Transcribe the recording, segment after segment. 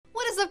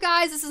up,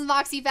 guys? This is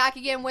Moxie back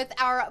again with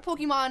our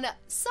Pokemon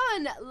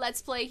Sun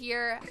Let's Play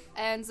here.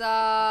 And in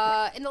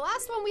the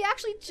last one, we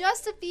actually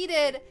just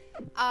defeated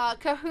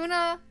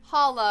Kahuna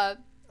Hala.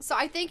 So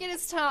I think it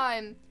is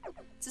time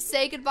to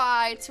say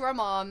goodbye to our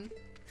mom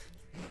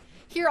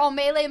here on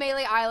Melee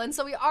Island.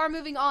 So we are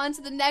moving on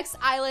to the next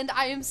island.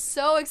 I am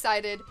so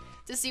excited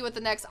to see what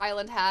the next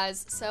island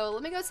has. So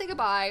let me go say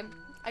goodbye.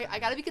 I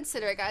gotta be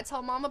considerate. Gotta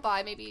tell Mama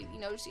bye. Maybe, you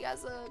know, she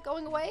has a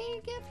going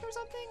away gift or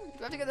something. Do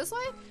I have to go this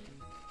way?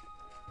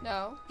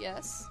 No.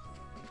 Yes.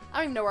 I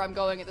don't even know where I'm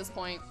going at this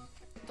point.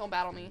 Don't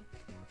battle me.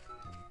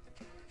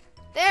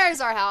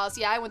 There's our house.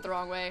 Yeah, I went the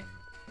wrong way.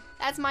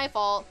 That's my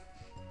fault.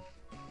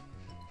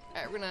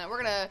 All right, we're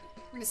gonna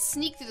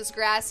sneak through this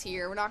grass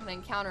here. We're not gonna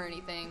encounter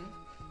anything.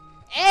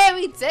 And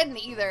we didn't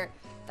either.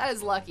 That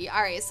is lucky.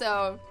 All right,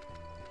 so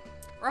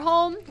we're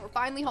home. We're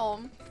finally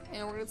home,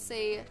 and we're gonna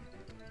say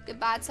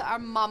goodbye to our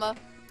mama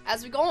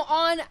as we go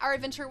on our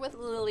adventure with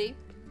Lily.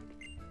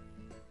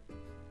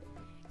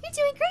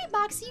 You're doing great,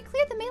 Moxie. You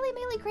cleared the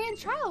Melee Grand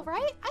Trial,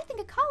 right? I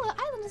think AKALA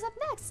Island is up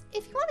next.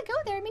 If you want to go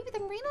there, maybe the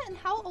marina and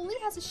Howoli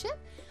has a ship.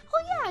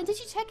 Oh yeah, and did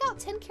you check out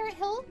 10 Carat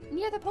Hill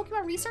near the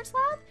Pokemon Research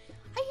Lab?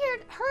 I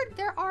heard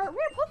there are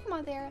rare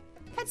Pokemon there.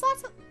 Catch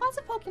lots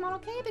of Pokemon,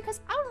 okay? Because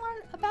I want to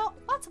learn about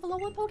lots of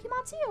Alolan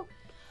Pokemon too.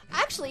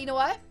 Actually, you know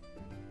what?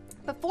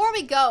 Before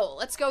we go,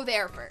 let's go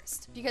there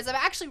first, because I'm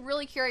actually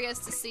really curious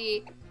to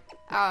see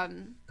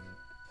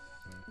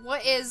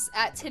what is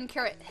at 10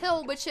 Carat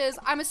Hill, which is,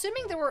 I'm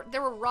assuming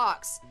there were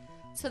rocks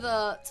to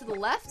the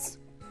left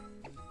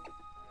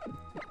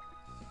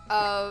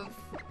of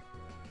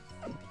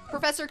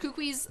Professor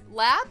Kuki's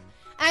lab,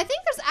 and I think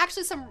there's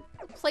actually some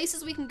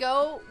places we can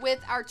go with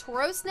our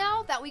Tauros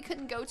now that we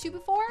couldn't go to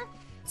before.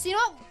 So you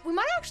know what? We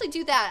might actually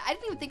do that. I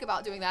didn't even think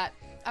about doing that.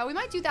 We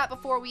might do that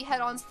before we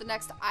head on to the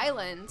next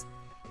island,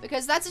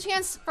 because that's a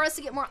chance for us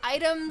to get more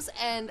items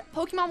and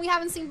Pokemon we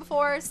haven't seen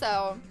before,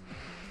 so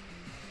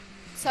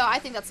I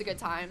think that's a good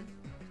time.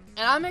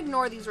 And I'm gonna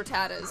ignore these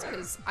Rattatas,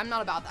 because I'm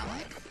not about that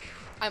life.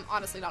 I'm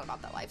honestly not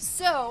about that life.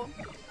 So,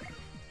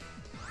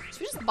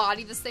 should we just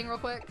body this thing real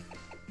quick?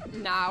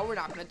 No, we're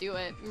not gonna do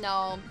it.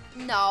 No,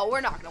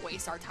 we're not gonna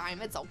waste our time.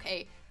 It's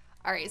okay.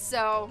 Alright,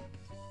 so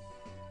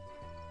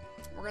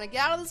we're gonna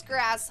get out of this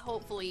grass,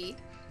 hopefully.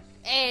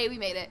 Hey, we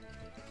made it.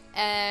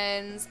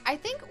 And I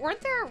think,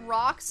 weren't there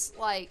rocks,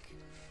 like,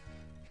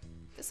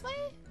 this way?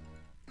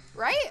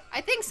 Right? I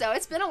think so.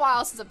 It's been a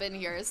while since I've been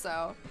here,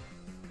 so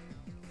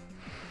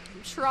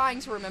I'm trying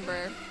to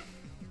remember.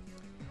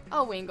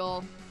 Oh,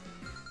 Wingle.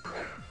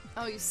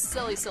 Oh, you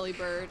silly, silly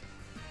bird.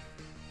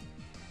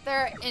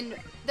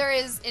 There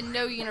is in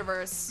no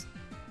universe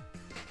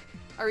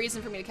a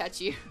reason for me to catch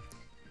you.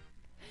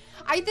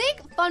 I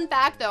think, fun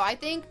fact though, I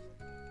think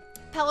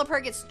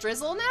Pelipper gets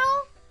Drizzle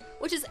now,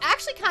 which is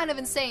actually kind of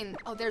insane.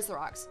 Oh, there's the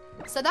rocks.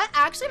 So that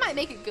actually might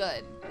make it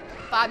good,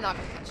 but I'm not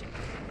gonna catch you.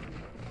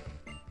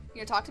 You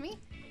gonna talk to me?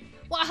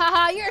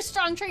 Wahaha, you're a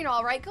strong trainer,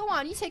 all right. Go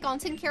on, you take on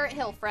 10 Carat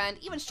Hill, friend.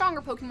 Even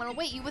stronger Pokemon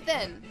await you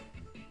within.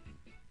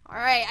 All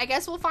right, I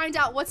guess we'll find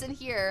out what's in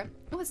here.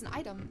 Oh, it's an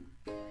item.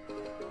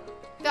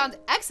 Found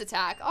X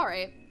attack. All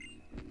right.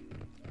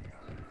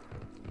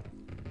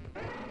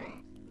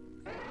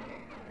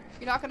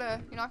 You're not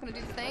gonna do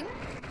the thing?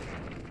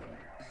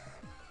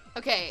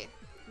 Okay.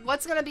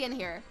 What's gonna be in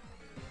here?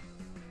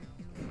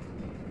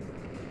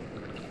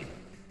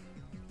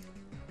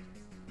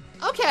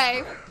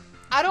 Okay.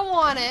 I don't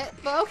want it,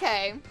 but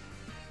okay.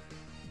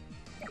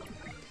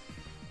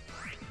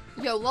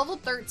 Yo, level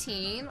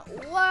 13.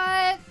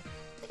 What?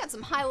 They got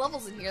some high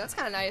levels in here. That's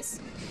kind of nice.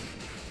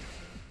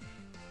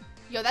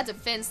 Yo, that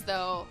defense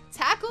though.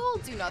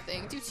 Tackle? Do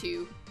nothing. Do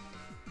 2.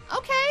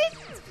 Okay.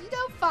 You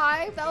know,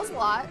 5. That was a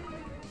lot.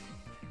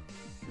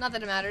 Not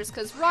that it matters,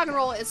 because rock and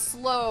roll is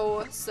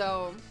slow,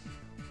 so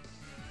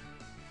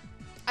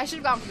I should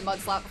have gone for the Mud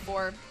Slap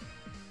before,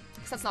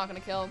 because that's not going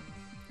to kill.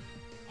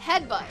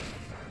 Headbutt.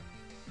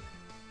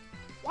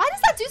 Why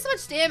does that do so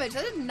much damage?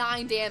 That did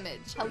 9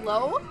 damage.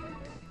 Hello?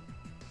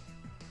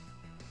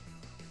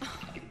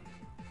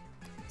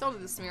 Don't do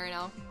this to me right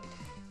now.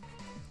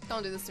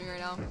 Don't do this to me right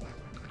now.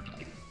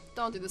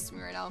 Don't do this to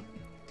me right now.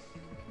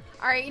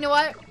 Alright, you know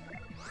what?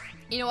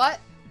 You know what?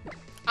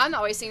 I'm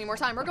not wasting any more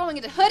time. We're going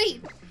into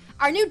Hoodie!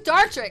 Our new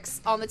Dartrix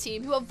on the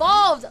team, who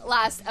evolved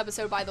last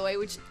episode, by the way,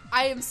 which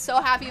I am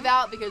so happy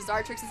about because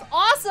Dartrix is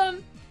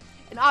awesome!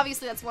 And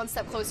obviously that's one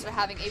step closer to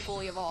having a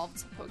fully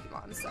evolved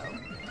Pokemon, so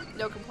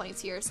no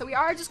complaints here. So we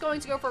are just going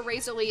to go for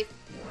Razor Leaf,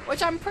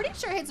 which I'm pretty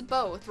sure hits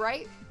both,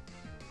 right?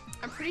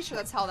 I'm pretty sure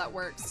that's how that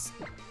works.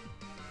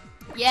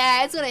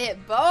 Yeah, it's gonna hit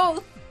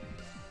both!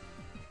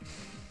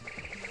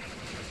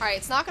 Alright,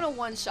 it's not gonna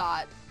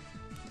one-shot,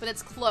 but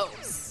it's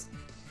close.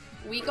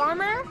 Weak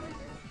armor?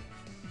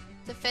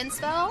 Defense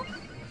fell?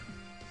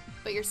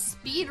 But your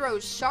speed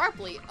rose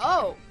sharply.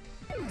 Oh!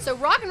 So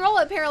rock and roll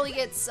apparently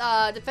gets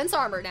defense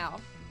armor now.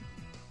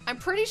 I'm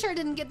pretty sure it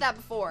didn't get that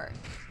before.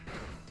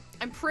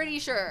 I'm pretty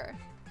sure.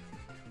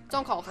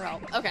 Don't call for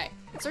help. Okay.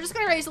 So we're just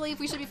gonna Razor Leaf.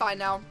 We should be fine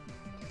now.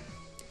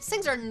 These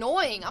things are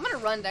annoying. I'm gonna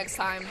run next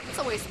time. It's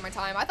a waste of my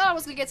time. I thought I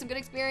was gonna get some good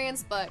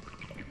experience, but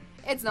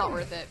it's not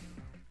worth it.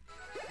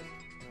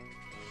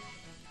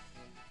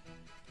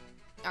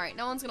 Alright,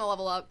 no one's gonna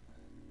level up.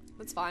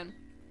 That's fine.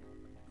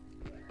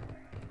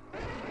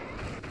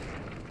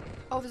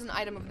 Oh, there's an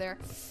item over there.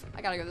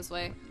 I gotta go this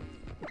way.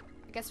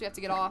 I guess we have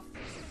to get off.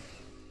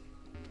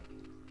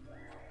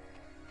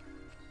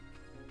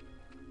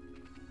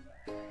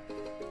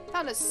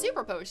 Found a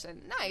super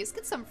potion. Nice.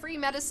 Get some free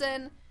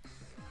medicine.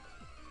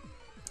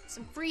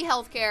 Some free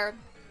healthcare.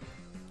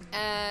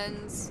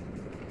 And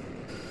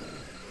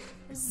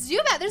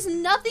zoom out. There's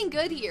nothing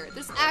good here.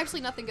 There's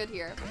actually nothing good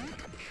here.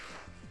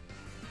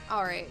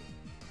 Alright.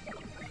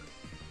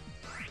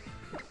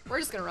 We're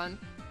just gonna run.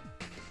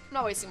 I'm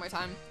not wasting my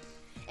time.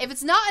 If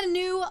it's not a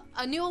new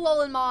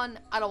Alolan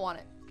I don't want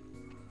it.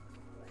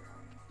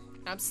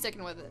 And I'm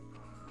sticking with it.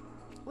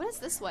 What is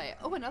this way?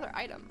 Oh, another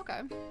item.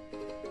 Okay.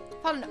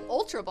 Found an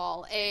Ultra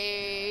Ball.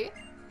 I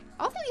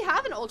don't think we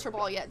have an Ultra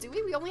Ball yet, do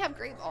we? We only have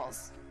Great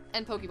Balls.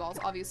 And Pokeballs,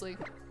 obviously.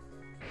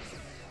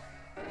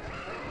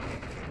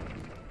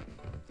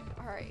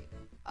 Alright.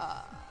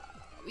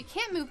 We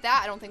can't move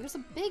that, I don't think. There's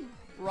a big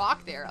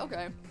rock there.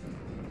 Okay.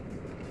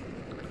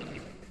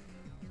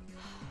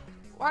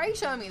 Why are you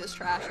showing me this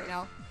trash right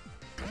now?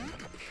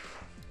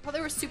 I thought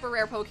there were super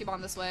rare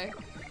Pokemon this way.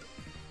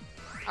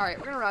 Alright,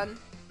 we're gonna run.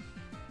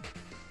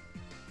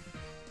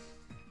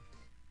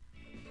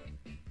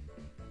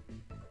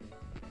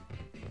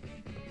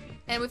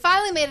 And we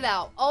finally made it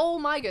out. Oh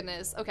my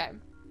goodness. Okay.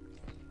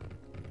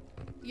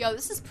 Yo,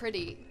 this is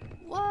pretty.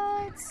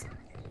 What?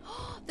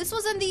 This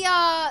was in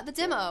the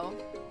demo.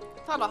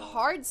 Found a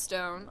hard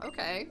stone.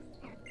 Okay.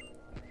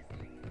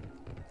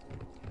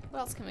 What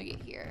else can we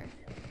get here?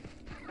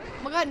 I'm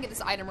gonna go ahead and get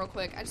this item real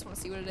quick. I just want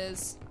to see what it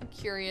is. I'm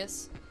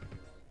curious.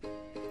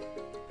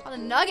 On a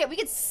nugget, we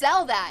could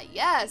sell that.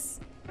 Yes.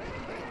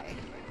 Okay.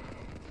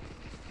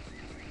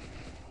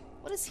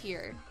 What is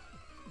here?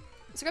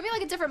 Is there gonna be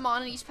like a different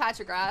mon in each patch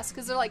of grass?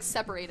 Because they're like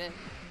separated.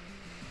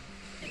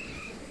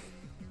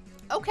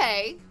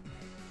 Okay.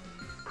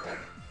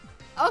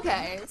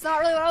 Okay. It's not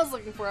really what I was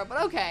looking for,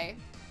 but okay.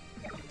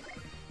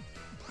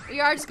 We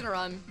are just gonna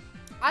run.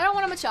 I don't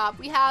want a Machop.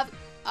 We have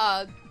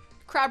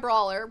Crab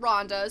Brawler,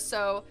 Rhonda,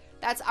 so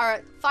that's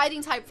our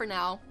fighting type for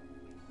now.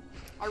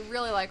 I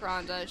really like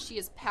Rhonda. She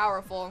is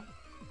powerful.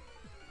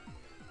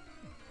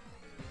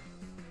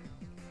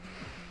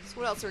 So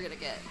what else are we gonna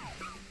get?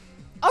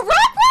 A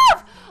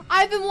Rockruff!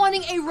 I've been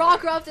wanting a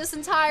Rockruff this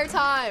entire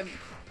time.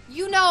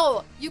 You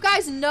know, you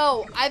guys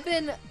know, I've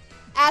been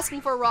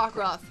asking for a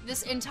Rockruff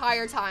this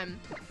entire time.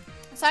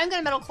 So I'm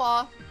gonna Metal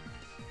Claw.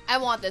 I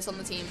want this on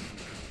the team.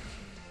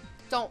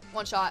 Don't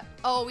one shot.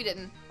 Oh, we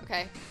didn't.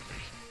 Okay.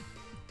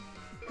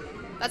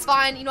 That's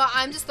fine. You know what?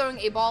 I'm just throwing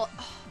a ball.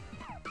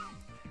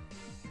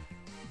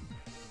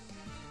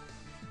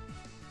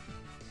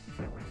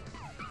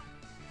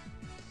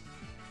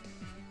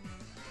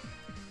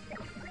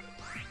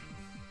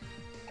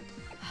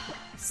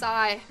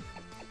 Sigh.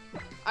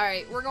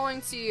 Alright, we're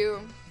going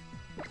to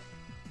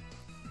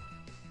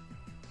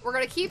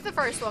keep the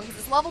first one because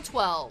it's level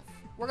 12.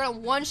 We're gonna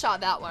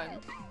one-shot that one.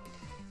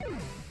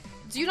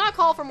 Do not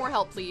call for more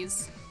help,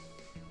 please.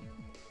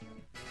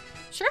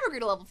 Sure,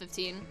 grew to level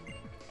 15.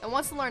 And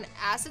wants to learn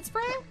Acid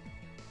Spray?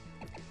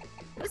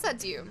 What does that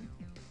do?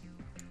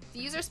 The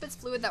user spits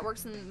fluid that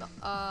works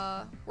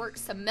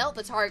to melt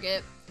the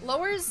target.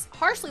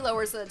 Harshly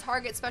lowers the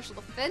target's special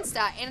defense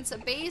stat, and it's a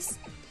base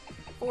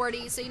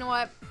 40. So you know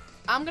what?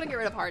 I'm gonna get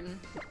rid of Harden.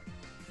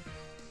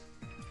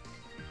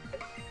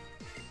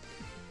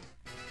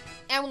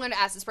 And we're going to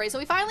Acid Spray. So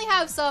we finally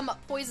have some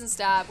Poison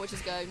Stab, which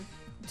is good.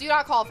 Do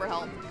not call for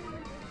help.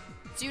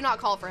 Do not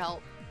call for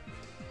help.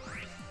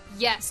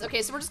 Yes.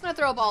 Okay, so we're just going to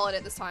throw a ball at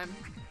it this time.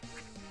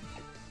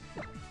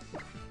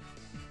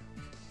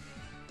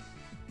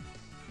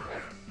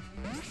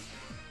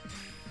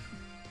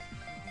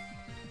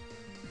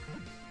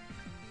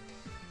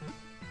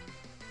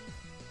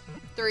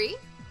 Three.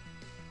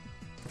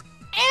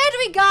 And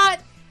we got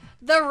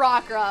the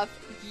Rockruff.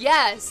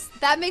 Yes.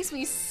 That makes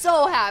me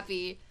so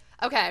happy.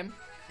 Okay.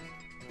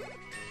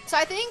 So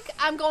I think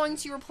I'm going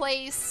to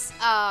replace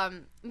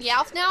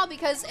Meowth now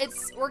because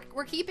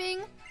we're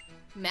keeping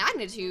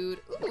Magnitude.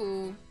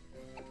 Ooh.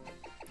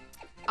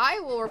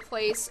 I will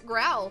replace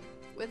Growl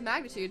with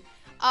Magnitude.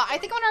 I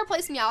think I'm gonna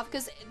replace Meowth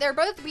because they're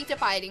both weak to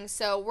fighting,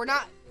 so we're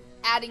not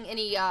adding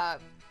any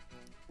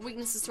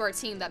weaknesses to our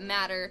team that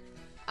matter.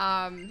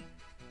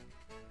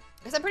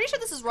 Because I'm pretty sure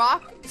this is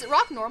Rock. Is it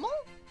Rock normal?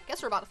 I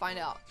guess we're about to find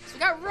out. So we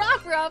got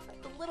Rockruff,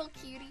 the little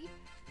cutie.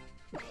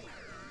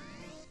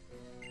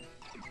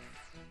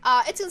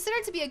 It's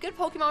considered to be a good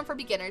Pokemon for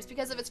beginners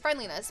because of its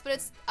friendliness, but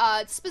its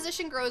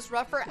disposition grows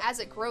rougher as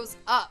it grows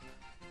up.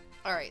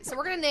 Alright, so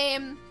we're gonna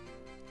name...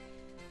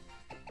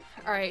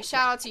 Alright,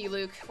 shout out to you,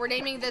 Luke. We're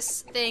naming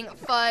this thing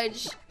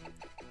Fudge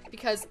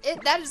because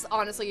that is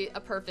honestly a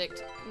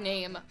perfect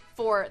name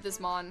for this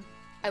Mon.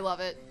 I love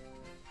it.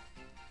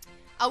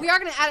 We are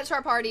gonna add it to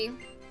our party,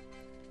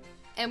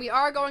 and we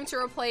are going to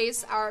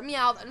replace our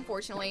Meowth,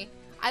 unfortunately.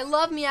 I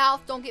love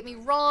Meowth, don't get me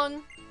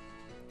wrong,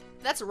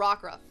 That's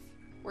Rockruff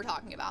we're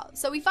talking about.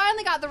 So we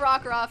finally got the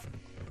Rockruff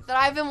that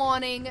I've been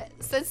wanting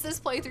since this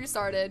playthrough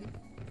started.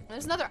 And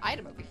there's another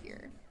item over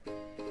here.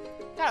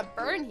 Got a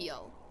burn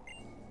heal.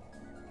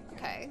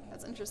 Okay,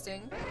 that's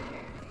interesting.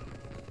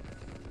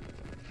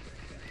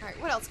 Alright,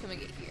 what else can we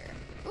get here?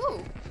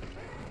 Ooh.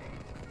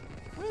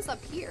 What is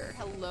up here?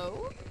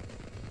 Hello?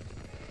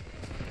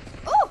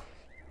 Oh!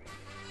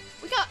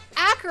 We got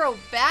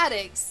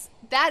acrobatics.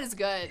 That is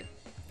good.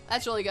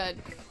 That's really good.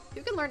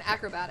 You can learn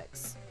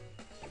acrobatics.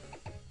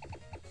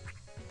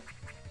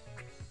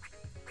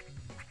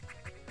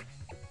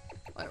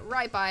 Went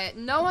right by it.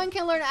 No one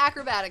can learn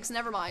acrobatics.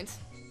 Never mind.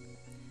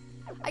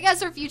 I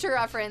guess for future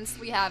reference,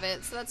 we have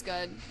it, so that's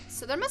good.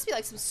 So there must be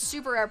like some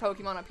super rare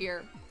Pokemon up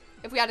here,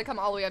 if we had to come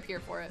all the way up here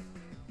for it.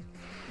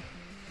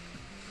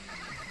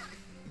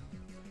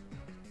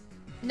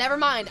 Never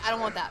mind. I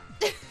don't want that.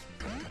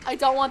 I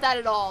don't want that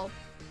at all.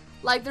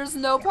 Like, there's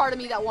no part of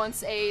me that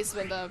wants a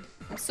Spinda.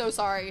 I'm so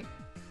sorry.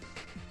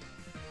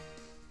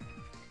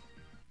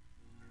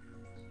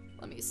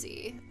 Let me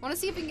see. I want to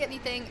see if we can get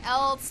anything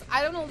else.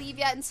 I don't want to leave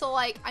yet until,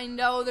 like, I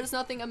know there's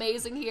nothing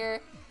amazing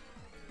here.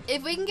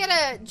 If we can get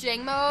a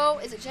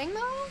Jangmo, is it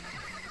Jangmo?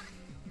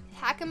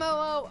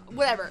 Hakamo?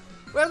 Whatever.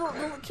 Whatever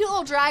the cute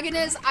little dragon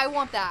is, I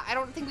want that. I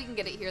don't think we can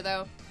get it here,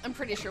 though. I'm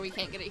pretty sure we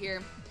can't get it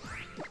here.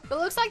 But it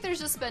looks like there's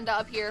just Spinda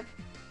up here.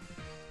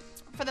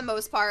 For the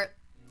most part.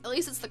 At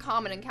least it's the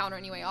common encounter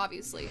anyway,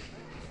 obviously.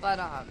 But,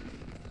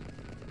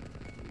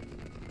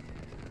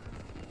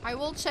 I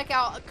will check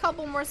out a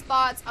couple more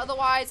spots.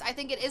 Otherwise, I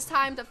think it is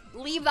time to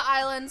leave the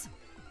island.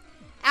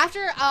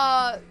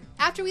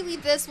 After we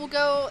leave this, we'll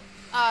go,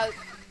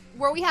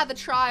 where we had the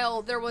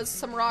trial, there was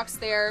some rocks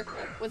there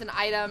with an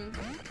item.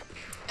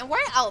 And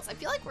where else? I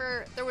feel like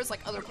there was like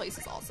other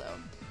places also.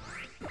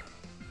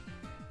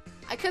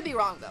 I could be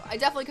wrong though. I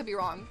definitely could be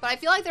wrong. But I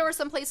feel like there were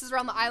some places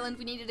around the island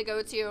we needed to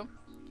go to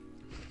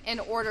in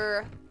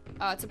order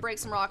to break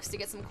some rocks to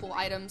get some cool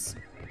items.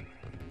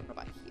 What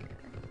about here?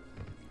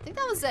 I think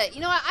that was it.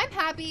 You know what? I'm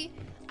happy.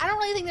 I don't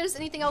really think there's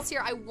anything else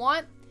here I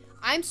want.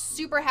 I'm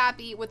super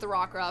happy with the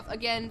Rockruff.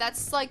 Again,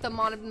 that's like the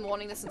mon I've been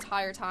wanting this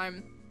entire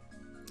time.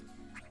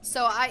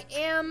 So I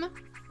am...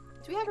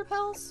 Do we have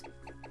repels?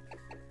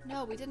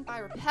 No, we didn't buy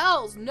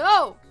repels.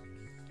 No!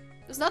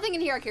 There's nothing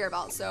in here I care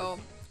about, so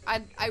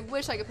I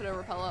wish I could put a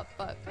repel up,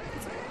 but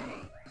it's okay.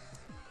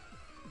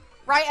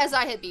 Right as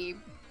I hit B.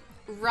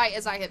 Right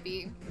as I hit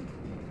B.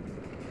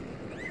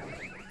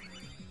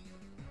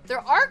 There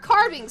are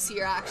carvings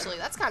here, actually.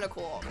 That's kind of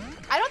cool.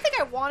 I don't think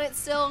I want it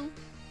still,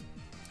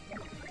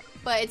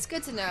 but it's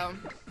good to know.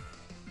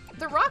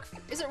 The rock...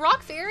 Is it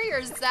Rock Fairy, or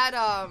is that,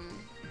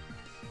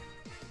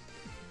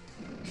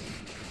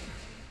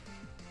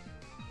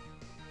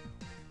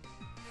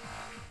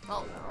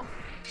 Oh no.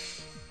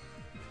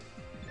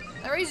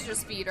 That raises your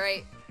speed,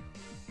 right?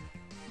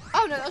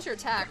 Oh no, that was your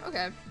attack.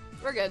 Okay,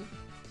 we're good.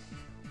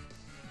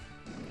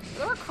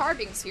 There are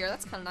carvings here.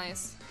 That's kind of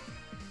nice.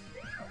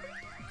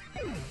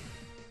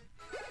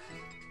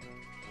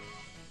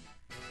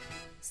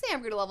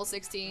 Sam grew to level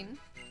 16.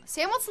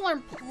 Sam wants to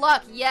learn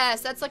Pluck.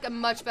 Yes, that's like a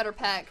much better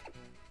peck.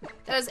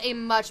 That is a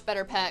much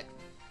better peck.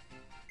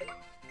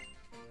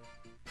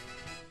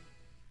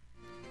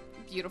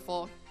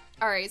 Beautiful.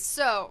 Alright,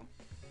 so...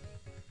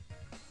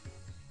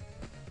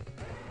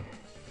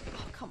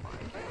 Oh, come on.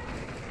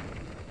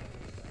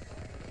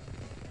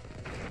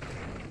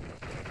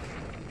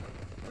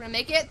 We're gonna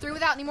make it through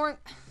without any more...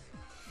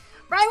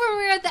 Right when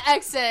we were at the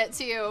exit,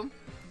 too.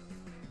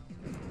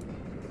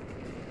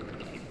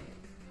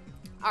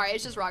 Alright,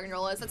 it's just rock and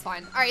roll. That's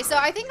fine. Alright, so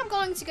I think I'm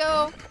going to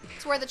go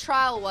to where the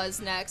trial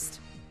was next.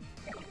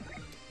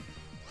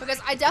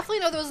 Because I definitely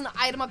know there was an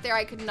item up there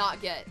I could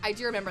not get. I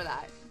do remember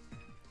that.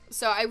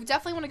 So I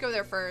definitely want to go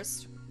there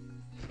first.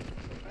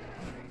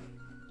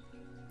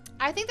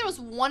 I think there was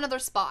one other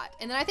spot,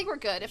 and then I think we're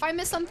good. If I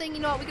miss something,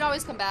 you know what, we can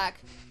always come back.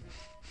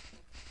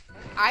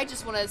 I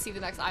just want to see the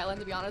next island,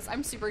 to be honest.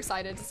 I'm super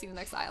excited to see the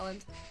next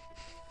island.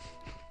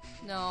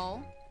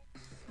 No.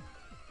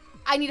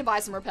 I need to buy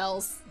some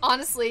repels.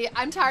 Honestly,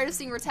 I'm tired of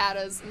seeing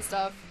Rattatas and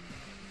stuff.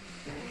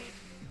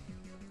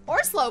 Or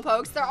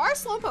Slowpokes. There are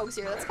Slowpokes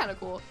here. That's kind of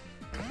cool.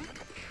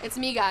 It's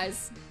me,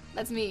 guys.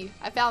 That's me.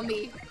 I found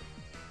me.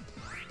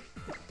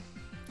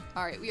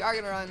 Alright, we are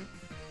gonna run.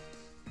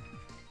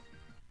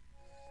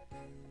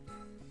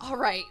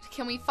 Alright,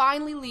 can we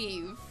finally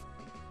leave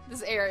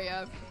this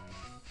area?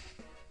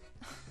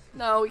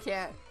 No, we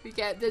can't. We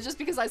can't. Just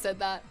because I said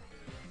that.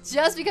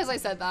 Just because I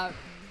said that.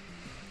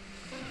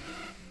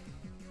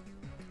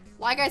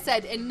 Like I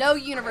said, in no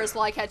universe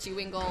will I catch you,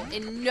 Wingle.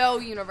 In no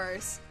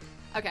universe.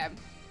 Okay.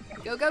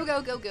 Go, go,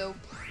 go, go, go.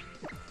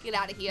 Get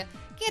out of here.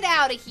 Get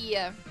out of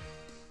here.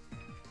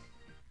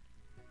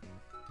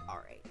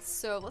 Alright,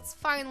 so let's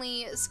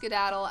finally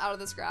skedaddle out of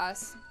this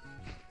grass.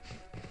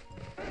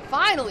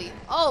 Finally!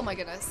 Oh my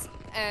goodness.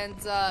 And,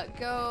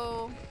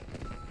 go...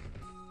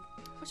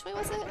 Which way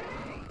was it?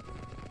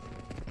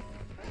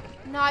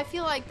 No, I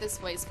feel like this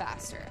way's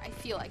faster. I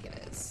feel like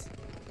it is.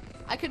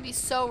 I could be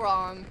so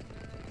wrong.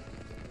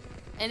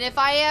 And if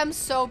I am,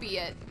 so be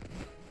it.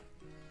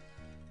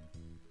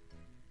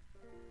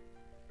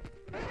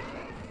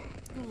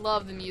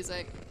 love the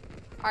music.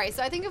 Alright,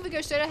 so I think if we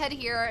go straight ahead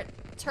here,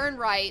 turn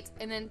right,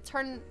 and then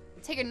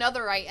take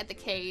another right at the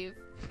cave.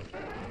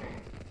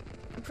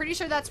 I'm pretty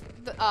sure that's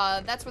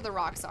where the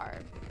rocks are.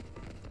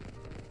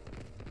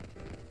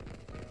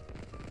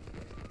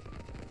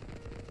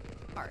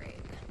 Alright.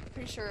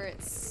 Pretty sure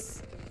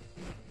it's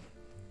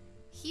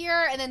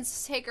here, and then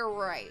take a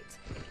right.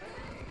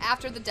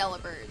 After the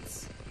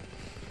Delibirds.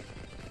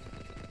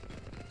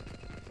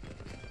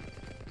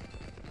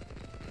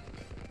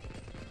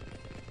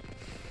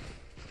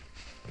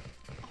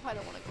 Oh, I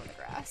don't want to go in the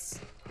grass.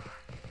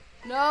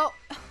 No.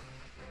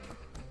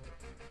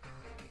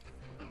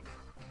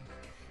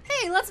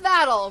 Hey, let's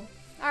battle.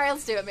 Alright,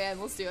 let's do it, man.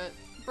 Let's do it.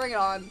 Bring it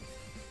on.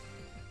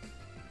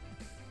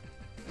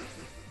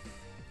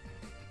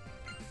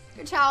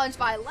 You're challenged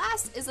by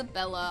last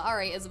Isabella.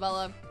 Alright,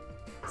 Isabella.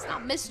 It's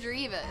not Miss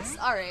Drevis.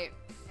 Alright.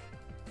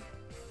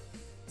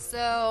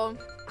 So,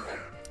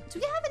 do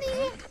we have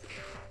any?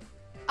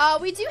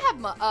 We do have,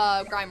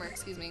 Grimer,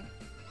 excuse me.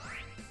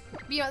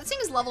 But, you know, this thing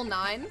is level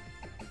 9.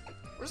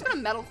 We're just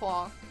gonna Metal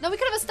Claw. No, we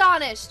could have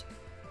Astonished.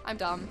 I'm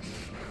dumb.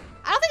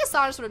 I don't think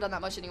Astonished would have done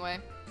that much anyway.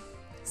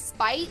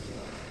 Spite?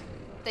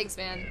 Thanks,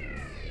 man.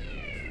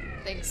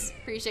 Thanks.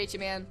 Appreciate you,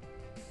 man.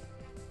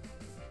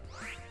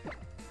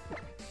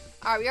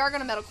 Alright, we are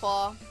gonna Metal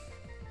Claw.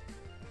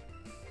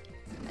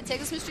 And take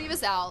this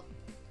Mischievous out.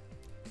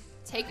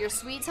 Take your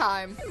sweet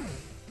time.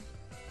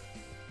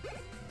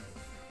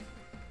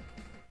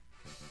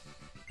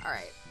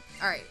 Alright.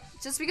 Alright.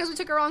 Just because we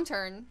took a wrong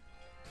turn,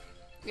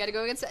 we gotta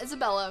go against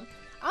Isabella.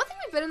 I don't think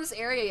we've been in this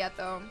area yet,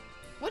 though.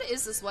 What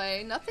is this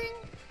way? Nothing?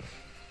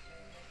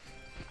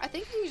 I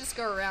think you can just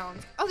go around.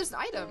 Oh, there's an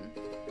item.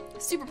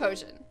 Super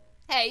Potion.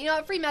 Hey, you know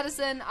what? Free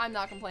medicine. I'm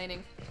not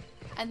complaining.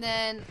 And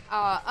then,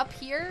 up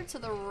here to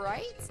the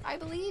right, I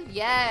believe?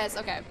 Yes,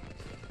 okay.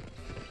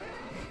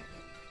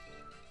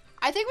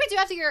 I think we do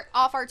have to get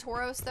off our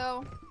Tauros,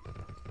 though.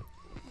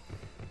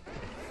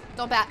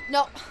 Don't bat.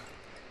 No.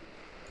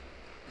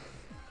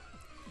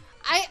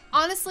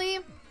 Honestly,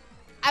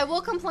 I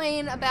will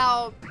complain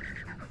about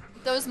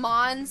those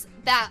Mons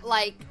that,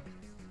 like,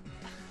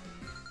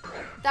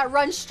 that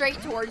run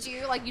straight towards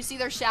you. Like, you see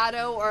their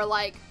shadow or,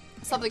 like,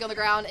 something on the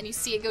ground and you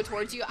see it go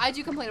towards you. I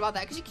do complain about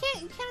that because you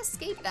can't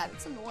escape that.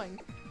 It's annoying.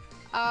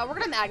 We're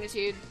gonna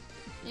Magnitude.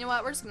 You know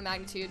what? We're just gonna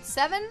Magnitude.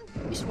 7?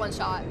 We should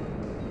one-shot.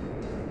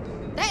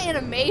 That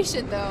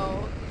animation,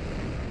 though.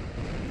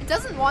 It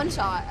doesn't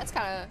one-shot. That's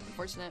kind of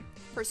unfortunate.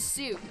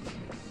 Pursuit.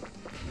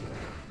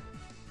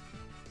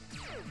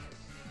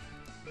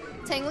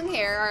 Tangling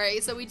Hair.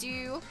 Alright, so we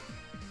do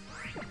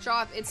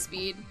drop its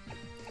speed.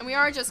 And we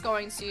are just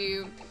going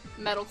to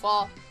Metal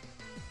Claw.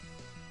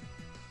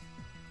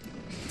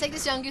 Take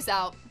this young goose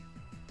out.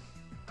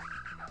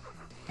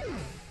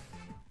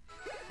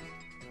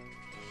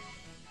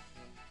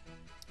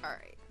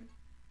 Alright.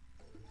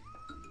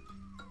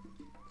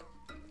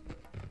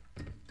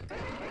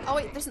 Oh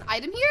wait, there's an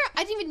item here?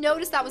 I didn't even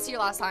notice that was here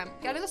last time.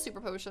 Gotta do the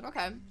Super Potion,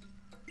 okay.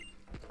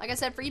 Like I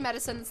said, free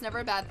medicine, it's never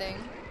a bad thing.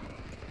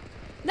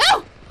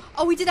 No!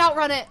 Oh, we did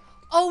outrun it.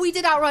 Oh, we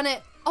did outrun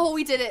it. Oh,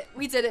 we did it.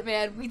 We did it,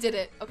 man. We did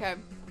it. Okay.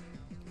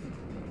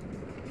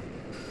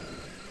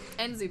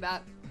 And Zubat.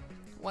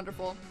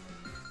 Wonderful.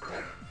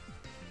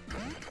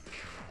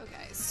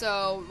 Okay,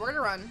 so we're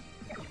gonna run.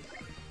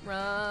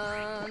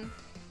 Run.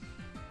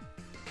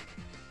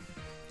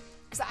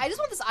 Because I just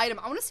want this item.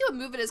 I want to see what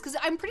move it is, because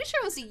I'm pretty sure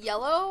it was a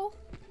yellow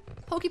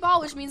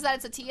Pokeball, which means that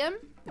it's a TM.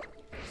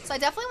 So I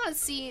definitely want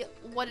to see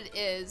what it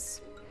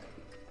is.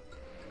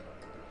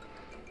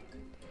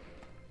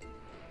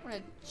 We're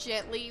gonna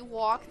gently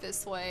walk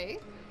this way.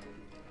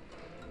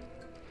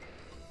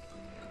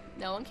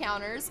 No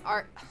encounters.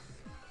 I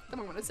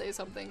don't want to say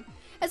something.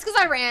 It's because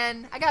I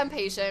ran. I got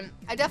impatient.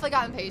 I definitely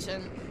got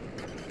impatient.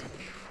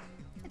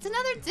 It's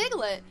another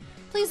Diglett.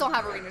 Please don't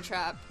have Arena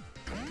Trap.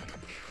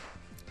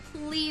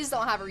 Please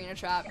don't have Arena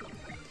Trap.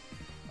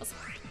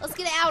 Let's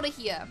get out of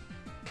here.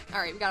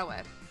 Alright, we got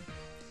away.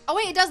 Oh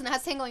wait, it doesn't. It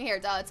has Tangling Hair.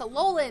 Duh, it's a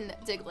Alolan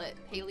Diglett.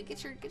 Haley,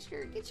 get your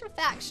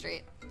facts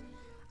straight.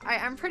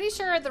 Alright, I'm pretty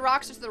sure the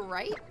rocks are to the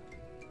right.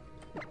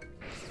 I'm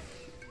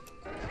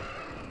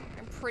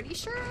pretty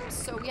sure.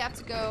 So we have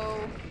to go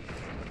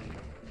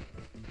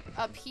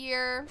up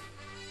here.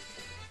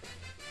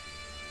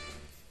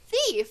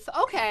 Thief.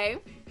 Okay.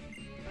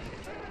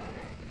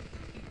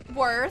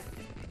 Worth.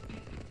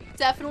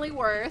 Definitely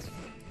worth.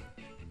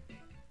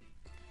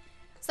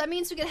 So that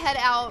means we can head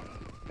out.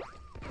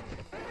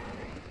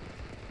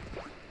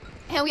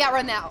 And we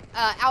outran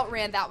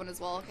that one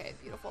as well. Okay,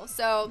 beautiful.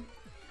 So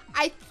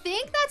I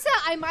think that's it.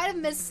 I might have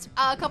missed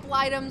a couple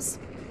items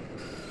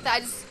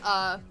that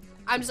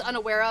I'm just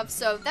unaware of.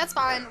 So that's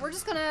fine. We're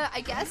just gonna,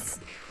 I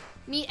guess,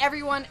 meet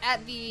everyone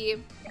at the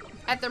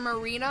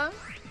marina.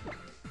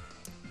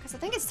 Because I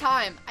think it's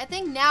time. I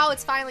think now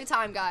it's finally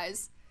time,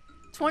 guys.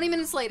 20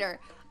 minutes later.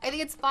 I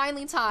think it's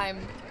finally time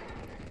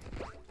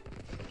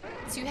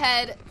to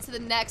head to the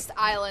next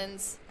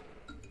islands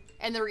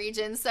in the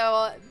region.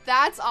 So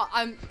that's all.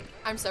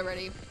 I'm so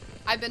ready.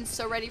 I've been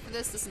so ready for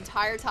this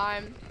entire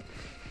time.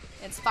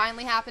 It's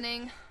finally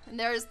happening. And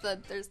there's the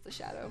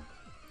shadow.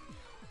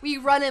 We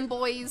running,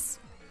 boys.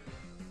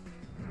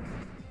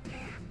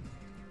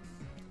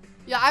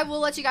 Yeah, I will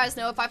let you guys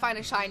know if I find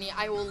a shiny,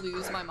 I will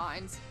lose my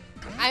mind.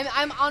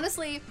 I'm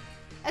honestly,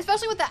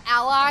 especially with the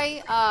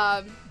ally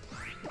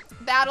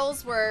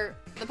battles where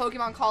the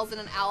Pokemon calls in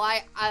an ally,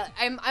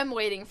 I'm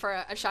waiting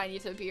for a shiny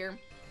to appear.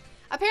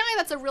 Apparently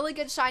that's a really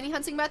good shiny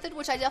hunting method,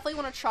 which I definitely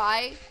want to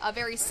try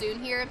very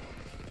soon here.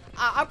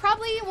 I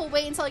probably will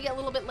wait until I get a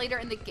little bit later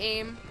in the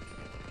game,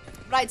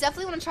 but I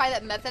definitely want to try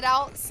that method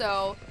out,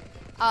 so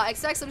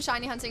expect some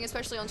shiny hunting,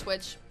 especially on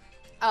Twitch,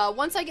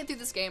 once I get through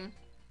this game.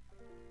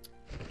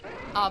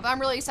 But I'm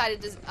really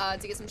excited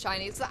to get some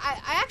shinies. I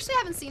actually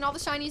haven't seen all the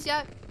shinies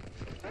yet.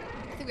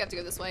 I think we have to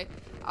go this way.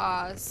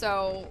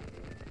 So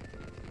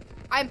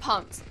I'm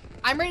pumped.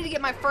 I'm ready to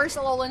get my first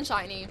Alolan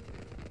shiny.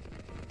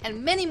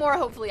 And many more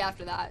hopefully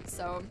after that,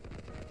 so.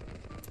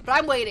 But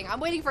I'm waiting. I'm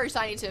waiting for a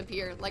shiny to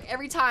appear. Like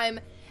every time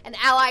an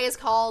ally is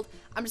called,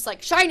 I'm just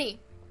like, shiny!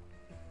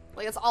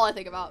 Like that's all I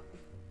think about.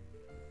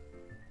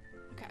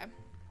 Okay.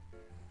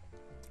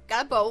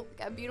 Got a boat.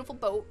 Got a beautiful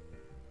boat.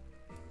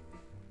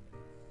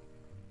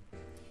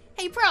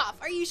 Hey, Prof,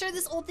 are you sure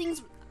this old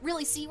thing's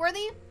really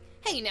seaworthy?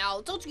 Hey now,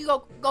 don't you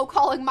go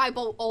calling my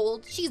boat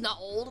old. She's not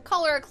old.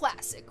 Call her a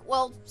classic.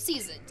 Well,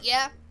 seasoned,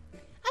 yeah?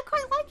 I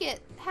quite like it.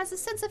 It has a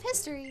sense of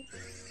history.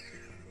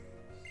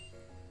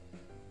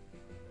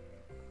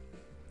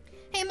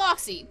 Hey,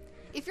 Moxie,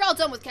 if you're all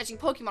done with catching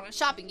Pokemon and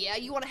shopping, yeah,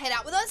 you want to head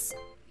out with us?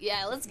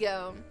 Yeah, let's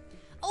go.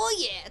 Oh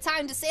yeah,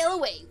 time to sail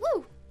away.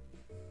 Woo!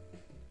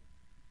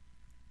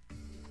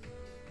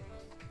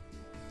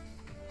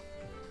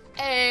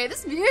 Hey,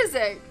 this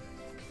music!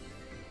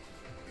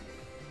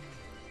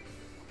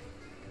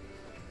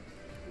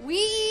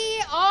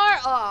 We are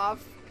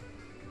off.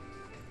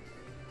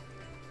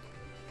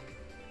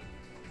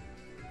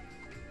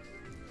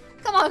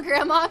 Come on,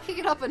 Grandma, kick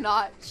it up a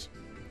notch.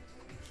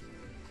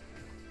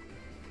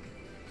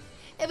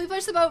 If we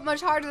push the boat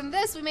much harder than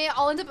this, we may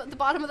all end up at the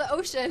bottom of the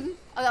ocean.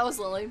 Oh, that was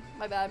Lily.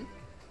 My bad.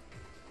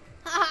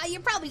 Haha,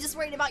 you're probably just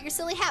worried about your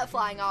silly hat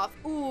flying off.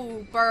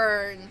 Ooh,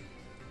 burn.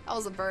 That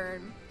was a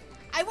burn.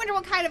 I wonder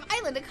what kind of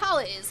island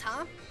AKALA is,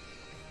 huh?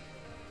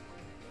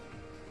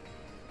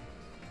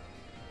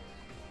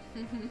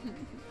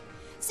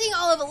 Seeing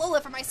all of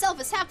Alola for myself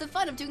is half the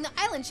fun of doing the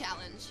island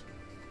challenge.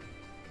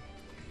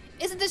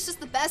 Isn't this just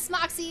the best,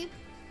 Moxie?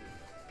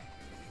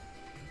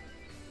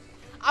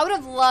 I would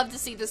have loved to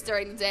see this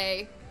during the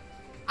day.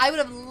 I would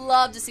have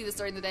loved to see this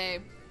during the day.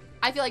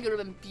 I feel like it would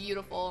have been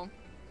beautiful.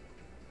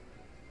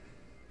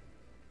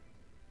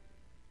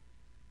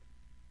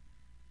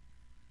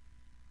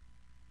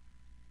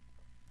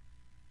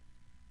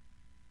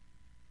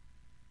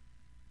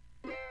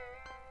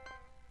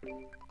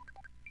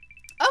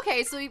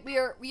 Okay, so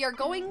we are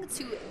going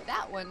to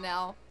that one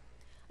now.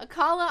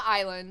 AKALA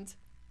Island.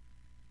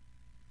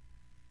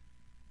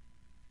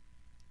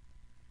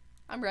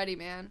 I'm ready,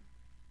 man.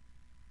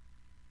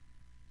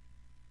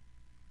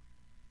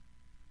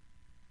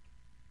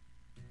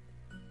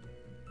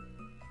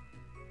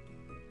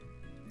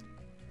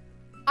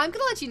 I'm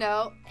gonna let you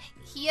know,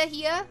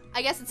 Hia,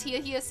 I guess it's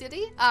Hia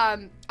City.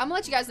 I'm gonna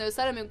let you guys know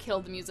Sun and Moon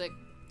killed the music.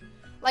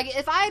 Like,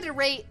 if I had to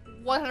rate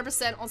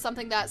 100% on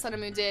something that Sun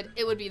and Moon did,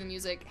 it would be the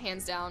music,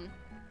 hands down.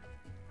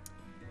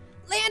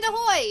 Land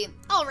ahoy!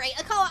 Alright,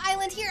 AKALA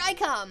Island, here I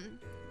come.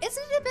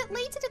 Isn't it a bit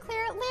late to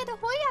declare land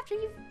ahoy after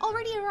you've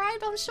already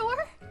arrived on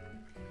shore?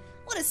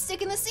 What a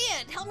stick in the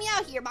sand! Help me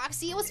out here,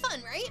 Moxie. It was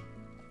fun, right?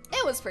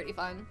 It was pretty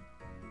fun.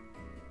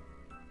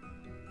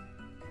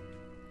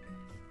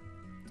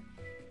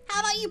 How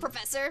about you,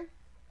 Professor?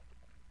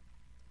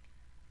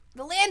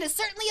 The land is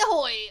certainly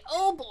ahoy.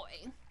 Oh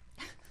boy.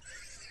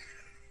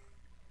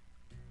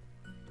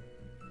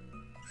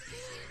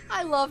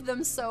 I love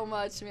them so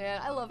much,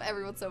 man. I love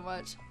everyone so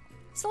much.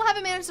 Still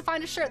haven't managed to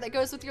find a shirt that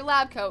goes with your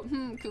lab coat.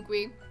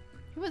 Kukui.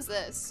 Who is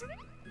this?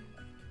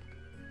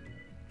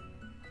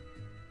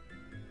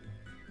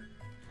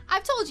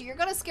 I've told you, you're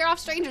gonna scare off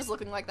strangers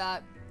looking like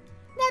that.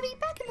 Nebby,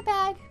 back in the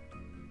bag.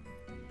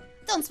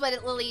 Don't sweat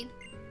it, Lily.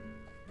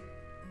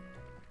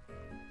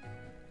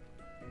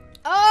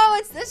 Oh,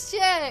 it's this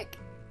chick.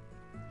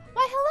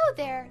 Why, hello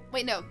there.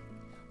 Wait, no.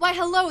 Why,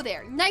 hello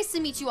there. Nice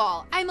to meet you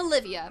all. I'm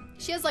Olivia.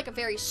 She has like a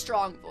very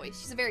strong voice.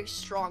 She's a very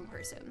strong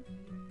person.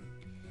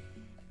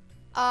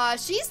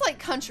 She's like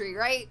country,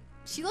 right?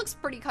 She looks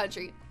pretty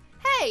country.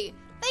 Hey,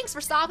 thanks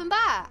for stopping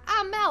by.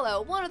 I'm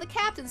Mallow, one of the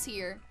captains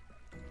here.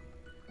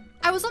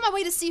 I was on my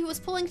way to see who was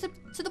pulling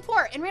to the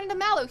port and ran into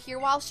Mallow here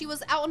while she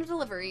was out on a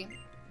delivery.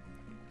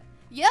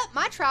 Yep,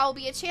 my trial will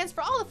be a chance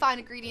for all the fine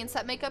ingredients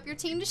that make up your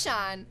team to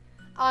shine.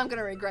 Oh, I'm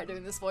gonna regret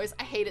doing this voice.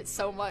 I hate it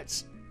so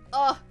much.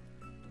 Ugh.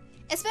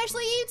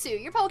 Especially you two.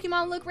 Your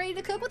Pokemon look ready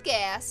to cook with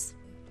gas.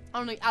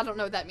 I don't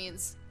know what that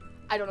means.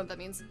 I don't know what that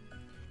means.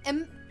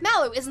 And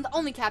Mallow isn't the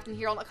only captain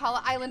here on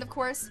AKALA Island, of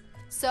course.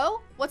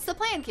 So, what's the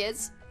plan,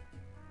 kids?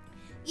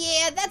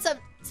 Yeah, that's up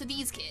to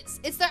these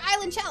kids. It's their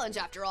island challenge,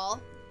 after all.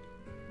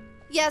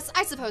 Yes,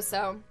 I suppose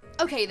so.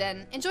 Okay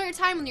then, enjoy your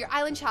time on your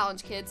island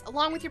challenge, kids,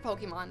 along with your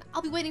Pokemon.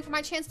 I'll be waiting for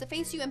my chance to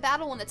face you in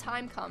battle when the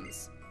time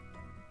comes.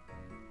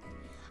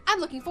 I'm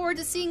looking forward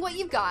to seeing what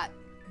you've got.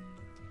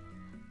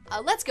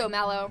 Let's go,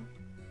 Mallow.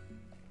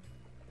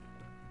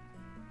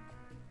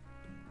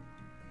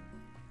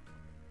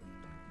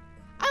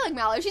 I like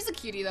Mallow. She's a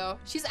cutie, though.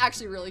 She's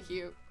actually really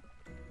cute.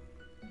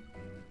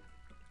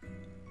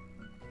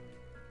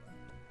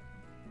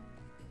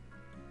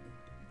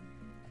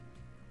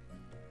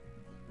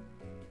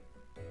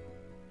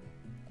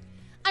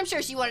 I'm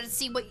sure she wanted to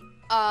see what,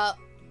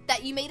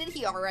 that you made it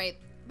here, alright.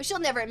 But she'll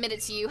never admit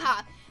it to you,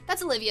 ha.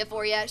 That's Olivia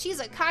for you. She's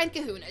a kind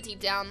kahuna deep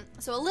down.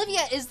 So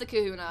Olivia is the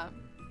kahuna.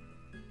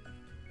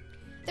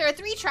 There are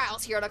 3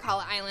 trials here at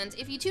AKALA Island.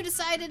 If you two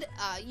decided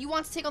you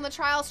want to take on the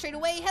trial straight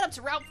away, head up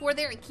to Route 4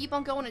 there and keep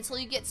on going until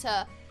you get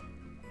to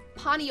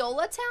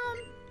Paniola Town?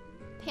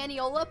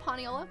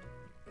 Paniola?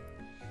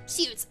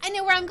 Shoots, I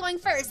know where I'm going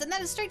first, and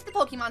that is straight to the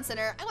Pokemon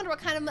Center. I wonder what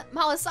kind of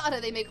malasada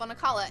they make on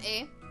AKALA,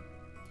 eh?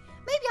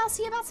 Maybe I'll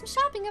see about some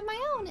shopping of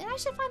my own, and I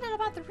should find out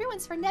about the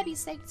ruins for Nebby's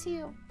sake,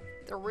 too.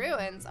 The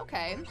ruins,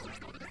 okay.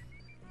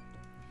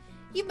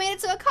 You've made it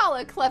to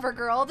AKALA, clever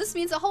girl. This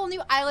means a whole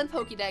new island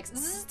Pokédex.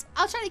 Zzzt.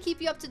 I'll try to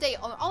keep you up to date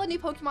on all the new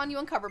Pokemon you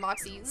uncover,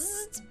 Moxie.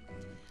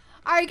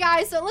 Alright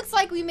guys, so it looks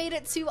like we made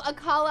it to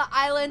AKALA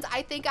Island.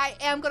 I think I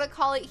am going to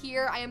call it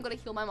here. I am going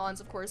to heal my mons,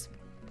 of course.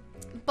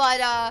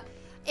 But,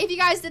 if you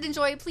guys did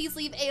enjoy, please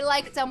leave a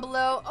like down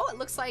below. Oh, it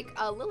looks like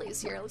Lily's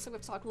here. It looks like we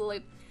have to talk to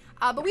Lily.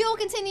 But we will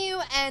continue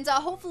and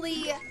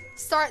hopefully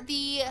start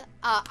the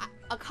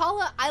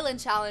AKALA Island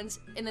Challenge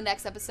in the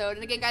next episode.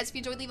 And again, guys, if you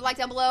enjoyed, leave a like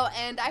down below.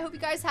 And I hope you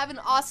guys have an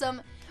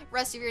awesome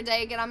rest of your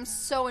day. Again, I'm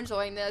so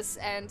enjoying this.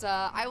 And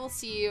I will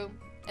see you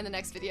in the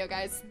next video,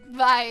 guys.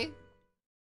 Bye.